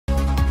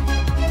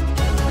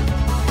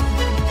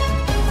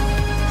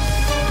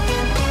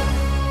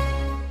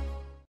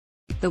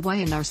The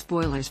Y&R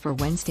spoilers for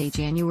Wednesday,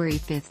 January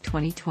 5,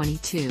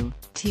 2022,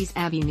 tease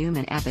Abby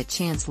Newman Abbott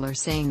Chancellor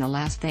saying the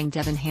last thing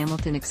Devon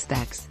Hamilton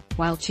expects,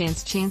 while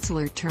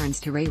Chancellor turns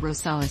to Ray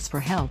Rosales for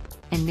help,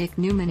 and Nick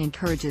Newman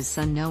encourages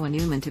son Noah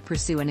Newman to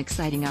pursue an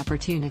exciting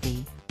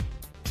opportunity.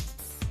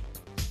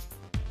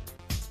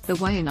 The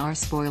Y&R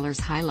spoilers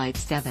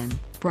highlights Devon,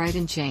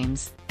 Bryden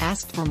James,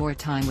 asked for more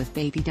time with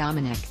baby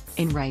Dominic,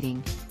 in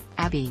writing.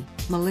 Abby,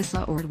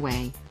 Melissa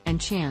Ordway,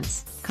 and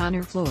Chance,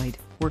 Connor Floyd,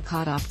 were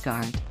caught off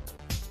guard.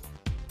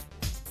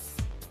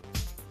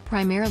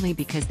 Primarily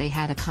because they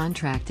had a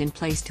contract in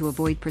place to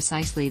avoid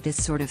precisely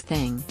this sort of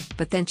thing,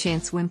 but then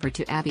Chance whimpered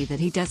to Abby that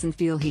he doesn't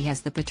feel he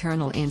has the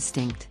paternal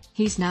instinct.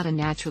 He's not a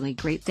naturally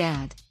great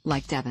dad,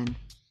 like Devon.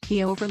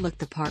 He overlooked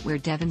the part where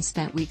Devon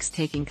spent weeks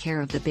taking care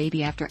of the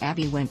baby after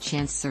Abby went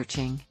Chance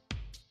searching.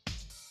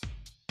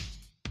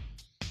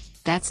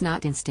 That's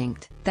not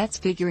instinct, that's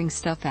figuring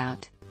stuff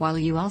out. While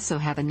you also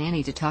have a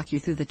nanny to talk you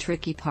through the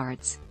tricky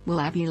parts, will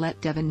Abby let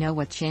Devon know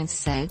what Chance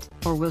said,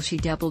 or will she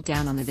double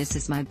down on the "this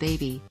is my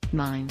baby,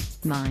 mine,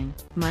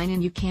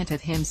 and you can't have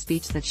him"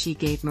 speech that she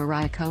gave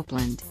Mariah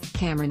Copeland,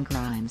 Cameron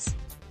Grimes?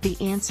 The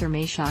answer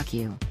may shock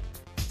you.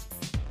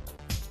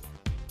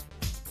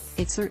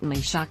 It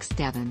certainly shocks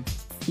Devon.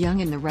 Young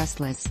and the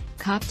restless,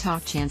 cop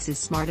talk Chance is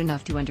smart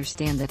enough to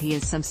understand that he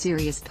has some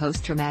serious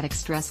post-traumatic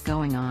stress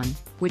going on,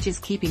 which is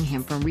keeping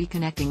him from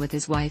reconnecting with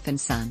his wife and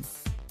son.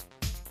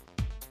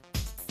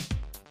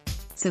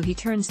 So he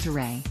turns to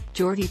Ray,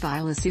 Jordi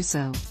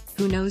Vilasuso,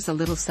 who knows a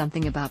little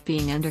something about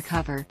being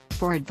undercover,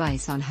 for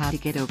advice on how to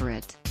get over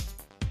it.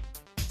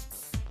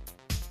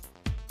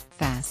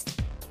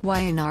 Fast.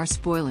 Y&R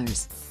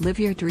spoilers, live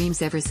your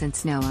dreams. Ever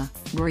since Noah,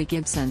 Rory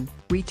Gibson,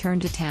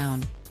 returned to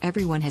town,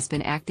 everyone has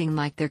been acting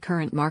like their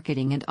current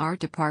marketing and art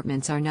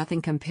departments are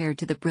nothing compared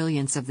to the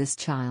brilliance of this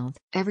child.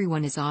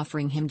 Everyone is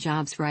offering him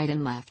jobs right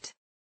and left.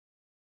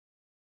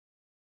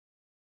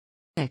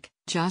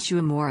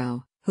 Joshua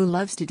Morrow, who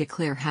loves to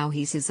declare how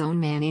he's his own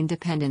man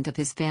independent of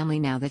his family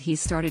now that he's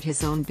started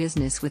his own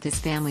business with his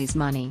family's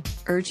money,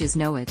 urges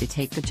Noah to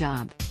take the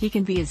job. He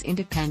can be as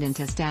independent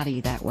as daddy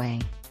that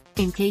way.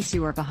 In case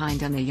you are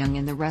behind on The Young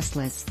and the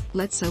Restless,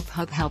 let Soap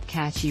Hub help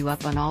catch you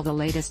up on all the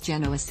latest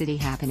Genoa City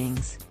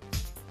happenings.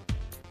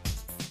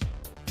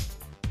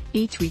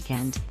 Each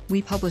weekend,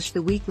 we publish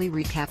the weekly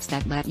recaps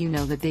that let you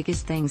know the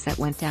biggest things that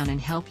went down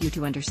and help you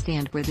to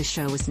understand where the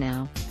show is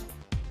now.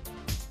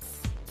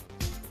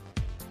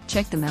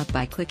 Check them out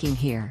by clicking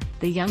here.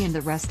 The Young and the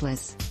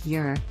Restless,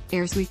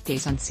 airs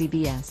weekdays on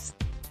CBS.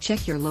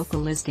 Check your local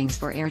listings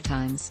for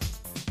airtimes.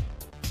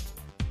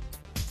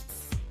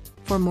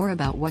 For more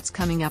about what's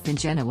coming up in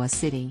Genoa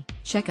City,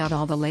 check out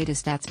all the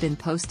latest that's been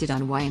posted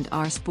on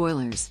Y&R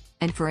spoilers,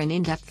 and for an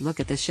in-depth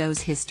look at the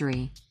show's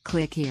history,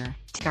 click here.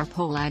 Take our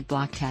poll ad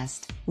block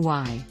test.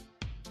 Why?